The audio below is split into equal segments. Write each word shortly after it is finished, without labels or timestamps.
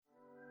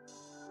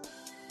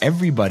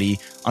everybody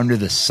under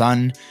the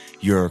sun,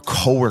 your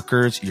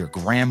coworkers, your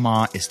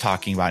grandma is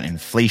talking about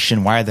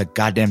inflation. Why are the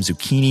goddamn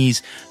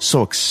zucchinis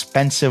so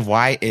expensive?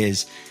 Why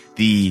is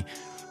the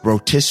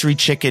rotisserie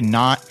chicken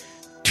not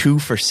 2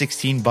 for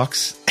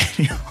 $16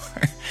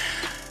 anymore?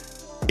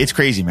 It's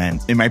crazy, man.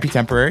 It might be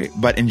temporary,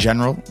 but in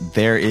general,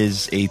 there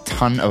is a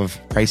ton of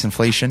price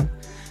inflation,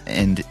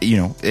 and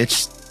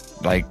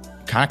it's like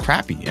kind of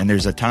crappy, and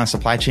there's a ton of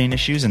supply chain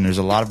issues, and there's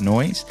a lot of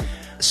noise.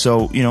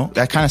 So,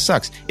 that kind of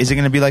sucks. Is it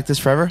going to be like this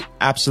forever?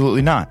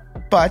 Absolutely not.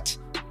 But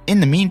in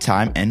the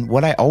meantime, and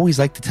what I always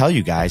like to tell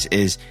you guys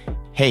is,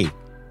 hey,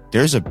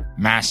 there's a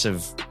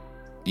massive,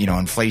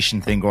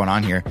 inflation thing going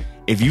on here.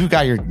 If you've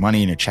got your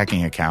money in a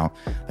checking account,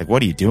 like,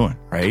 what are you doing,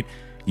 right?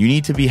 You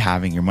need to be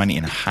having your money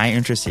in a high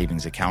interest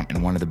savings account.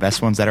 And one of the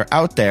best ones that are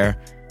out there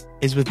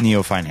is with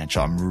Neo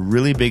Financial. I'm a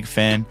really big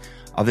fan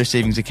of their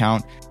savings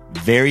account.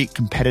 Very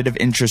competitive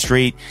interest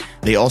rate.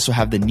 They also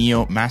have the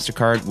Neo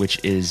MasterCard, which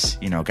is,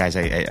 guys,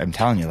 I'm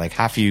telling you, like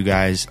half of you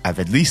guys have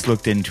at least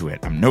looked into it.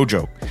 I'm no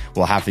joke.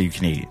 Well, half of you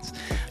Canadians.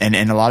 And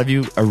a lot of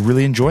you are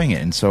really enjoying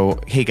it. And so,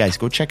 hey guys,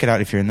 go check it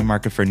out if you're in the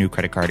market for a new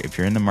credit card. If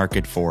you're in the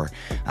market for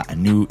a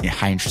new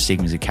high interest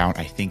savings account,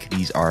 I think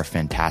these are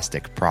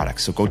fantastic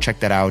products. So go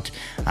check that out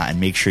and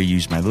make sure you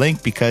use my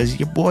link, because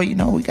your boy,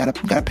 we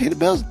gotta pay the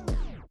bills.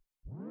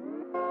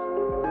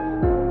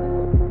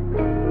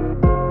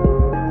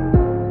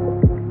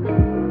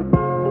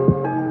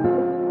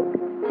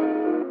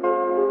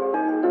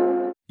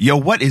 Yo,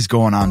 what is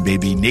going on,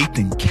 baby?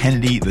 Nathan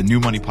Kennedy, the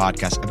New Money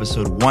Podcast,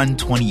 episode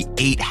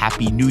 128.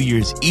 Happy New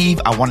Year's Eve.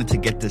 I wanted to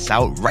get this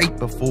out right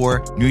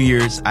before New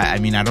Year's. I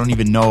mean, I don't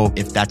even know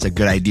if that's a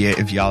good idea,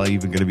 if y'all are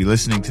even going to be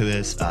listening to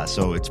this.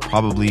 So it's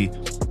probably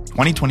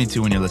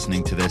 2022 when you're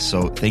listening to this.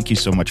 So thank you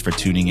so much for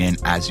tuning in.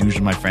 As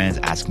usual, my friends,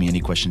 ask me any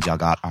questions y'all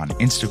got on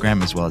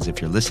Instagram, as well as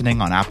if you're listening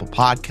on Apple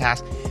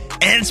Podcasts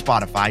and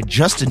Spotify,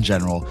 just in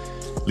general.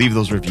 Leave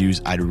those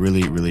reviews. I'd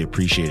really, really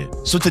appreciate it.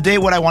 So today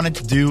what I wanted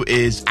to do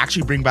is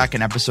actually bring back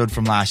an episode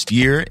from last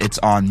year. It's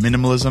on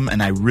minimalism,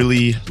 and I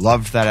really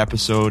loved that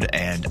episode.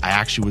 And I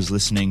actually was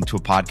listening to a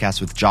podcast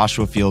with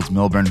Joshua Fields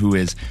Milburn, who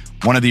is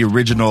one of the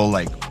original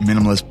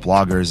minimalist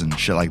bloggers and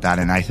shit like that.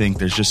 And I think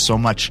there's just so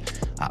much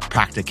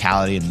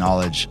practicality and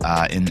knowledge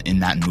in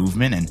that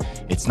movement. And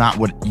it's not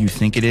what you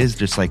think it is,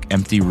 just like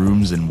empty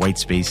rooms and white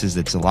spaces.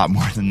 It's a lot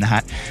more than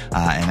that.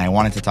 And I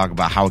wanted to talk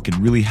about how it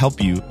can really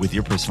help you with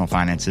your personal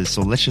finances.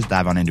 So let's just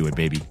dive on into it,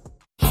 baby.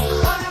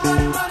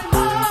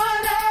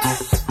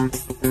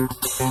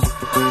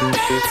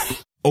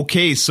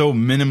 Okay, so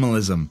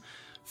minimalism.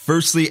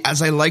 Firstly,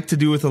 as I like to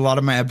do with a lot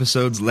of my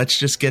episodes, let's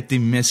just get the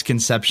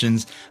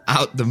misconceptions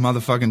out the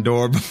motherfucking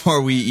door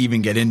before we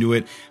even get into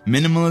it.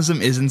 Minimalism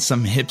isn't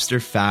some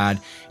hipster fad.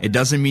 It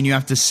doesn't mean you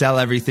have to sell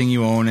everything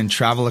you own and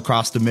travel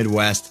across the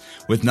Midwest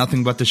with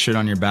nothing but the shit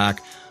on your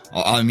back.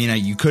 I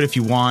mean, you could if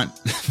you want,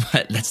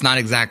 but that's not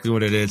exactly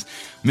what it is.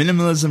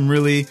 Minimalism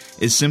really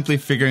is simply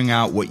figuring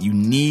out what you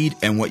need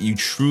and what you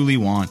truly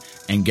want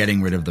and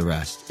getting rid of the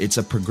rest. It's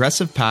a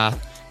progressive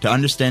path to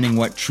understanding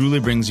what truly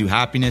brings you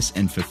happiness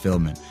and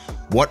fulfillment.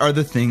 What are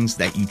the things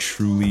that you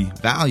truly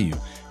value?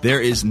 There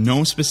is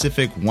no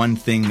specific one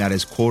thing that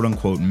is quote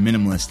unquote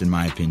minimalist in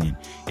my opinion.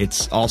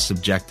 It's all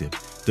subjective.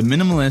 The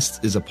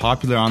Minimalist is a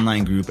popular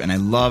online group, and I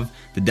love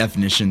the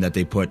definition that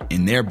they put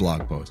in their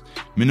blog post.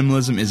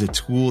 Minimalism is a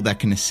tool that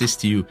can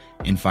assist you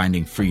in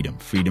finding freedom.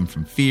 Freedom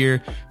from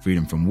fear,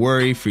 freedom from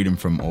worry, freedom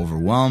from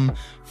overwhelm,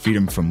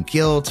 freedom from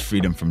guilt,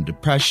 freedom from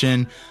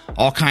depression,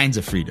 all kinds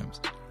of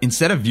freedoms.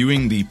 Instead of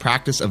viewing the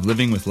practice of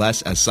living with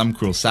less as some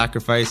cruel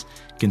sacrifice,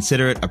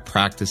 consider it a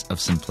practice of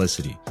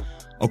simplicity.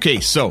 Okay,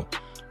 so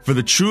for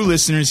the true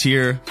listeners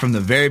here from the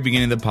very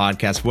beginning of the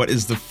podcast, what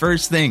is the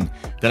first thing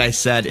that I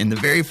said in the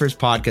very first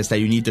podcast that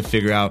you need to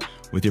figure out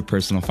with your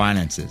personal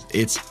finances?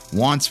 It's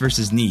wants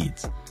versus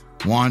needs.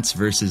 Wants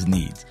versus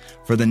needs.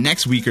 For the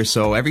next week or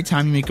so, every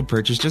time you make a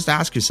purchase, just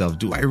ask yourself,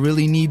 do I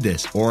really need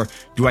this? Or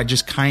do I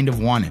just kind of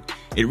want it?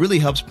 It really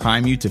helps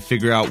prime you to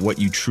figure out what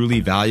you truly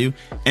value.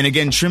 And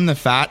again, trim the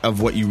fat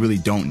of what you really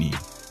don't need.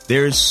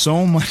 There is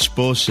so much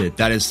bullshit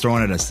that is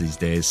thrown at us these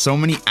days. So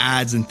many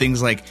ads and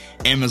things like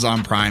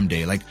Amazon Prime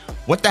Day. Like,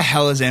 what the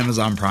hell is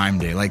Amazon Prime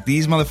Day? Like,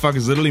 these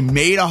motherfuckers literally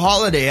made a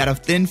holiday out of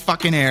thin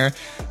fucking air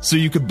so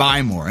you could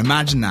buy more.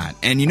 Imagine that.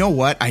 And you know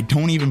what? I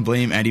don't even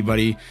blame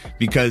anybody,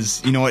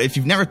 because, you know what? If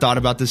you've never thought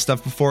about this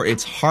stuff before,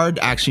 it's hard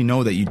to actually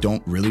know that you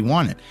don't really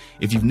want it.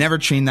 If you've never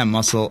trained that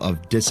muscle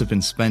of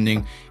disciplined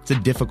spending, it's a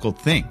difficult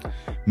thing.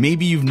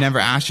 Maybe you've never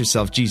asked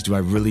yourself, geez, do I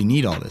really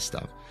need all this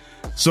stuff?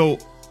 So,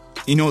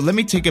 you know, let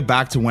me take it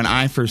back to when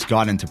I first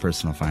got into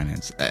personal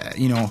finance.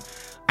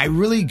 I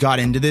really got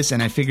into this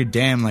and I figured,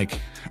 damn, like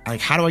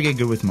how do I get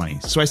good with money?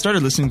 So I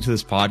started listening to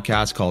this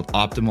podcast called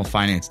Optimal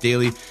Finance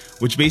Daily,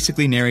 which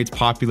basically narrates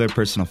popular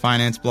personal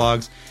finance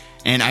blogs.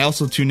 And I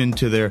also tuned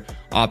into their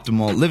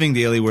Optimal Living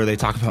Daily, where they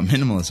talk about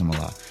minimalism a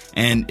lot.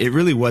 And it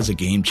really was a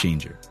game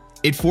changer.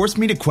 It forced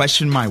me to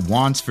question my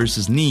wants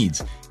versus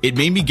needs. It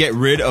made me get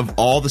rid of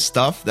all the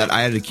stuff that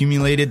I had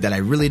accumulated that I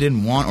really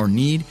didn't want or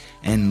need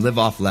and live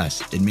off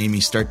less. It made me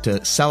start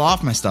to sell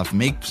off my stuff,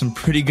 make some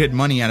pretty good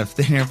money out of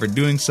thin air for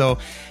doing so.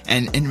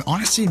 And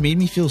honestly, it made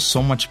me feel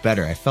so much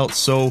better. I felt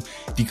so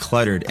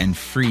decluttered and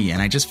free,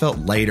 and I just felt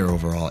lighter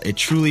overall. It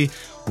truly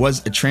was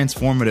a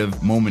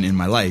transformative moment in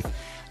my life.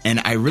 And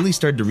I really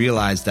started to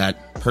realize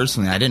that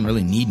personally, I didn't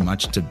really need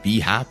much to be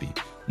happy.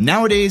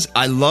 Nowadays,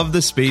 I love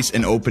the space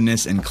and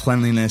openness and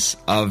cleanliness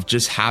of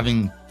just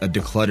having a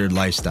decluttered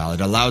lifestyle. It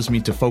allows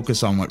me to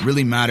focus on what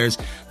really matters,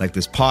 like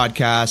this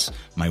podcast,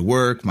 my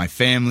work, my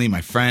family,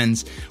 my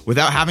friends,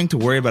 without having to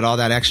worry about all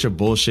that extra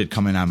bullshit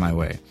coming out my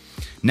way.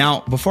 Now,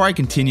 before I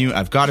continue,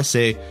 I've got to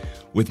say,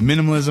 with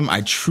minimalism,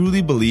 I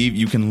truly believe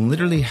you can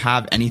literally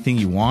have anything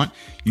you want.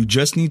 You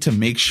just need to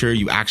make sure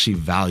you actually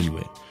value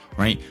it.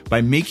 Right?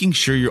 By making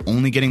sure you're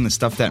only getting the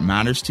stuff that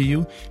matters to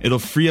you, it'll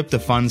free up the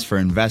funds for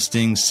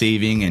investing,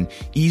 saving, and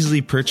easily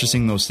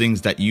purchasing those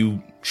things that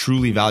you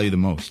truly value the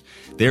most.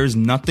 There's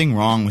nothing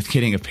wrong with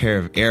getting a pair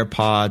of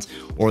AirPods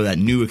or that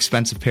new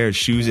expensive pair of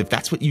shoes if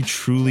that's what you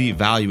truly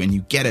value and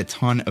you get a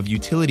ton of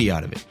utility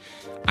out of it.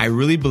 I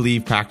really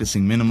believe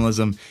practicing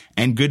minimalism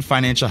and good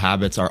financial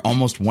habits are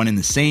almost one and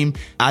the same,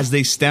 as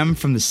they stem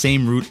from the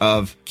same root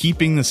of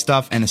keeping the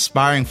stuff and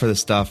aspiring for the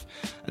stuff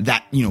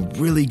that,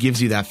 really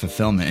gives you that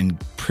fulfillment and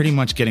pretty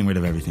much getting rid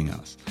of everything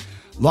else.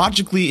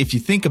 Logically, if you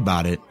think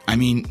about it,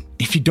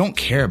 if you don't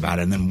care about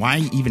it, then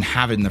why even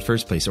have it in the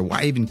first place, or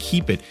why even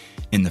keep it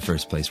in the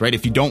first place, right?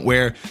 If you don't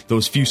wear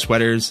those few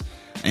sweaters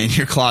in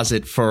your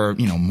closet for,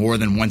 more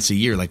than once a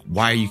year, like,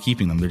 why are you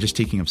keeping them? They're just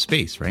taking up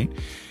space, right?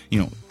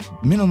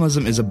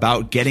 Minimalism is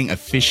about getting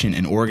efficient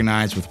and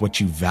organized with what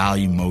you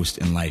value most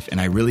in life.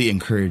 And I really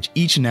encourage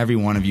each and every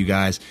one of you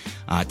guys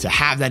to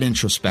have that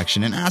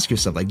introspection and ask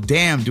yourself, like,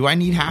 damn, do I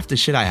need half the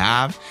shit I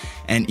have?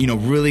 And,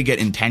 really get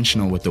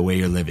intentional with the way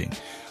you're living.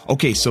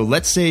 Okay, so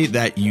let's say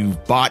that you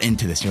bought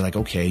into this. You're like,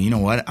 okay, you know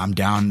what? I'm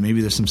down.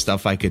 Maybe there's some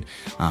stuff I could,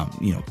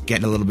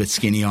 get a little bit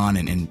skinny on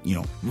and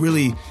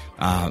really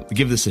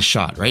give this a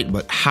shot, right?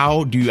 But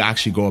how do you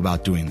actually go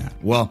about doing that?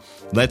 Well,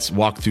 let's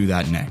walk through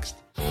that next.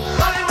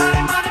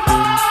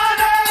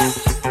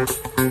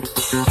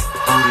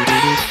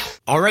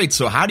 All right,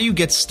 so how do you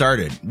get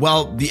started?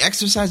 Well, the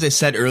exercise I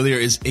said earlier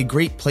is a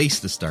great place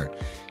to start.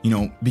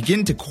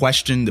 Begin to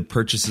question the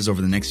purchases over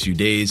the next few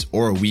days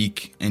or a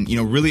week and,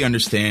 really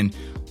understand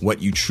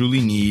what you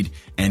truly need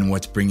and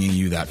what's bringing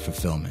you that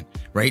fulfillment,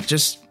 right?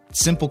 Just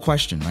simple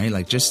question, right?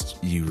 Like,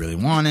 just, do you really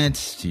want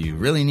it? Do you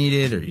really need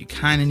it? Or you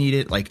kind of need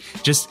it? Like,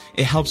 just,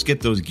 it helps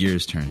get those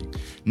gears turning.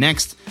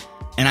 Next,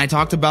 and I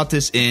talked about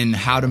this in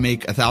How to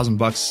Make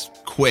 $1,000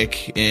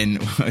 Quick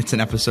it's an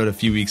episode a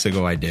few weeks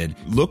ago I did.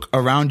 Look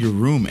around your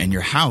room and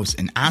your house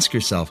and ask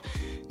yourself,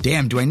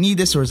 damn, do I need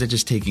this, or is it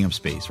just taking up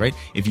space, right?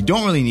 If you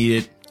don't really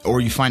need it, or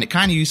you find it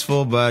kind of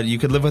useful, but you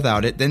could live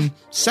without it, then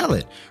sell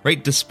it,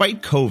 right?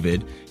 Despite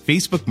COVID,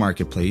 Facebook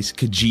Marketplace,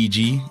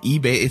 Kijiji,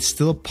 eBay, it's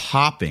still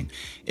popping.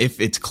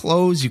 If it's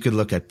closed, you could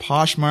look at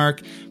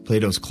Poshmark,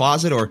 Plato's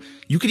Closet, or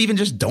you could even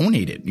just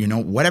donate it,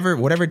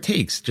 whatever it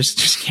takes.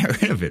 Just get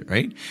rid of it,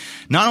 right?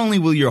 Not only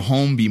will your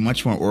home be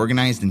much more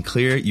organized and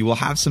clear, you will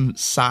have some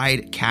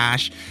side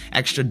cash,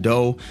 extra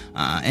dough,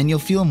 and you'll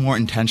feel more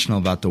intentional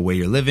about the way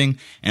you're living.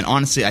 And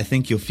honestly, I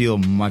think you'll feel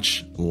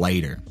much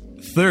lighter.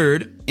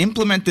 Third,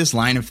 implement this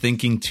line of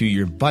thinking to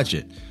your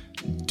budget.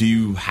 Do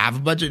you have a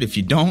budget? If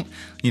you don't,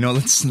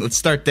 let's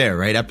start there,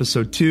 right?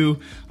 Episode 2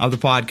 of the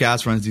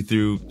podcast runs you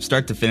through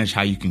start to finish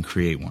how you can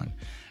create one.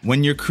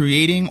 When you're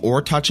creating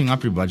or touching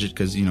up your budget,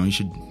 because, you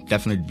should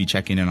definitely be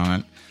checking in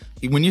on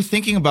it. When you're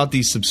thinking about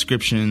these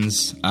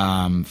subscriptions,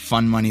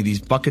 fun money,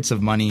 these buckets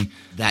of money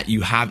that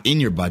you have in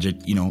your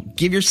budget,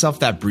 give yourself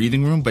that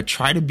breathing room, but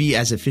try to be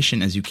as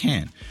efficient as you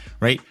can,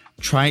 right?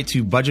 Try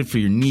to budget for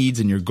your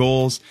needs and your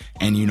goals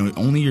and,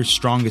 only your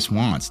strongest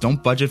wants.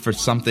 Don't budget for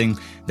something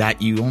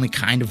that you only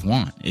kind of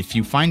want. If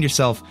you find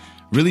yourself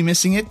really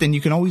missing it, then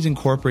you can always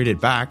incorporate it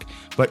back,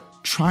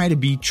 but try to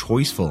be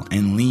choiceful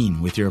and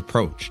lean with your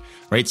approach,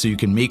 right? So you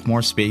can make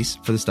more space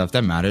for the stuff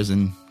that matters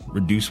and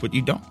reduce what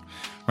you don't,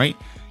 right?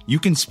 You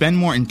can spend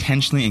more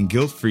intentionally and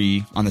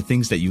guilt-free on the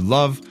things that you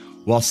love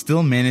while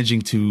still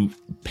managing to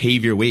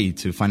pave your way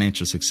to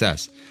financial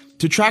success.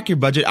 To track your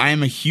budget, I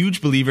am a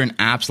huge believer in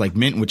apps like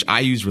Mint, which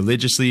I use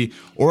religiously,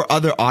 or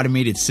other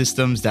automated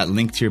systems that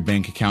link to your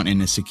bank account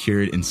in a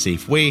secured and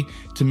safe way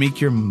to make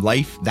your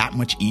life that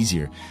much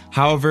easier.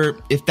 However,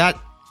 if that,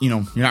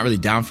 you're not really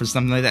down for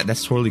something like that,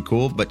 that's totally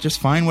cool, but just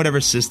find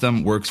whatever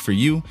system works for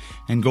you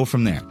and go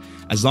from there.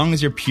 As long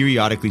as you're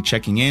periodically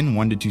checking in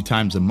 1 to 2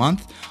 times a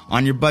month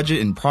on your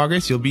budget and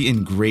progress, you'll be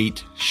in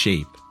great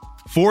shape.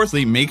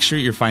 Fourthly, make sure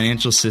your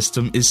financial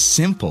system is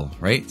simple,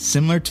 right?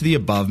 Similar to the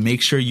above,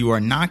 make sure you are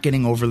not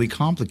getting overly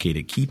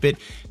complicated. Keep it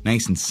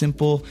nice and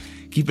simple.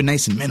 Keep it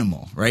nice and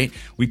minimal, right?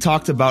 We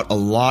talked about a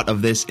lot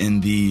of this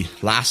in the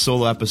last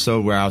solo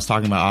episode where I was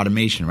talking about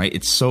automation, right?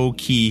 It's so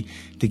key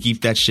to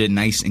keep that shit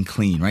nice and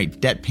clean, right?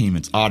 Debt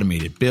payments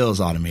automated, bills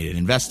automated,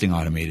 investing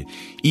automated.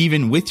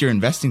 Even with your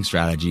investing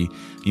strategy,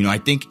 I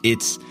think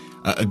it's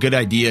a good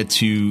idea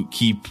to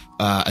keep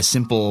a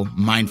simple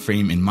mind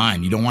frame in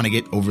mind. You don't want to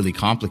get overly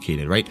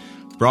complicated, right?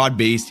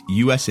 Broad-based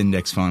US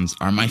index funds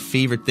are my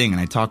favorite thing,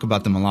 and I talk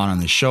about them a lot on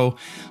the show.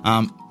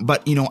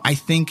 But, I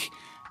think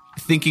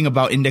thinking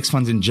about index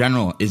funds in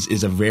general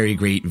is a very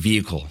great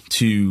vehicle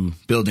to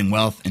building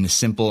wealth in a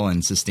simple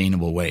and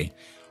sustainable way.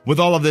 With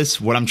all of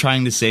this, what I'm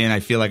trying to say, and I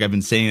feel like I've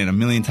been saying it a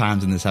million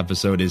times in this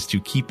episode, is to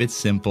keep it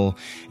simple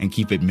and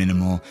keep it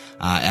minimal,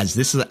 as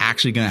this is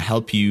actually going to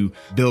help you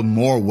build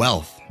more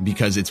wealth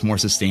because it's more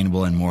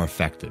sustainable and more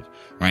effective,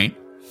 right?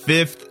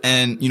 Fifth,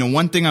 and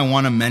one thing I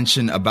want to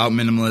mention about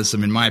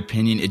minimalism, in my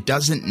opinion, it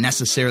doesn't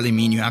necessarily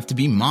mean you have to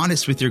be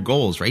modest with your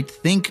goals, right?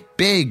 Think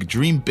big,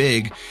 dream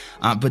big,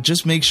 but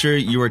just make sure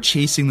you are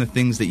chasing the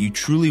things that you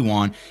truly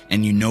want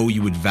and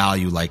you would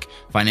value, like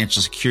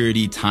financial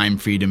security, time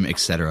freedom,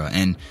 etc.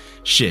 And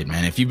shit,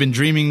 man, if you've been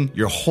dreaming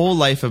your whole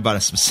life about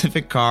a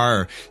specific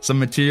car or some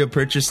material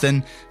purchase,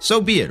 then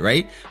so be it,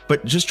 right?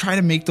 But just try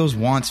to make those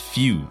wants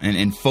few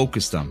and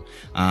focus them.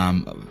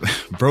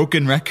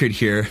 Broken record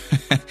here,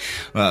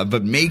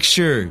 but make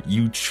sure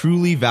you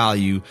truly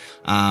value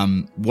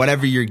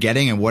whatever you're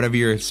getting and whatever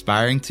you're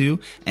aspiring to,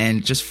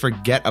 and just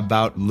forget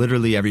about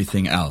literally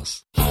everything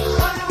else.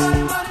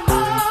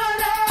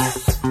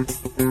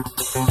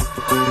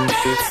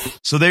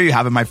 So there you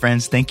have it, my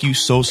friends. Thank you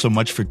so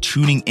much for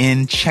tuning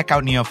in. Check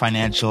out Neo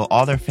Financial,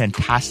 all their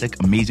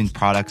fantastic, amazing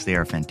products. They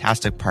are a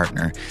fantastic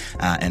partner,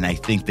 and I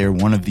think they're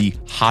one of the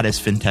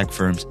hottest fintech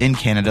firms in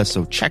Canada.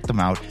 So check them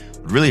out.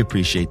 Really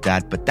appreciate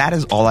that. But that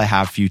is all I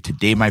have for you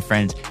today, my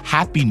friends.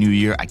 Happy New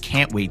Year. I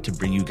can't wait to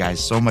bring you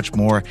guys so much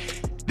more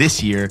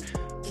this year,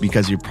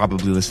 because you're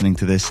probably listening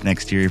to this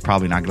next year. You're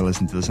probably not going to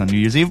listen to this on New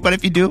Year's Eve, but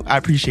if you do, I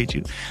appreciate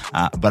you.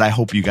 But I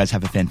hope you guys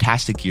have a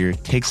fantastic year.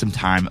 Take some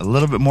time, a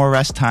little bit more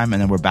rest time,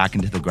 and then we're back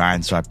into the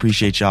grind. So I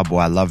appreciate y'all, boy.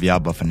 I love y'all.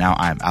 But for now,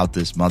 I am out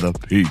this mother.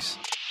 Peace.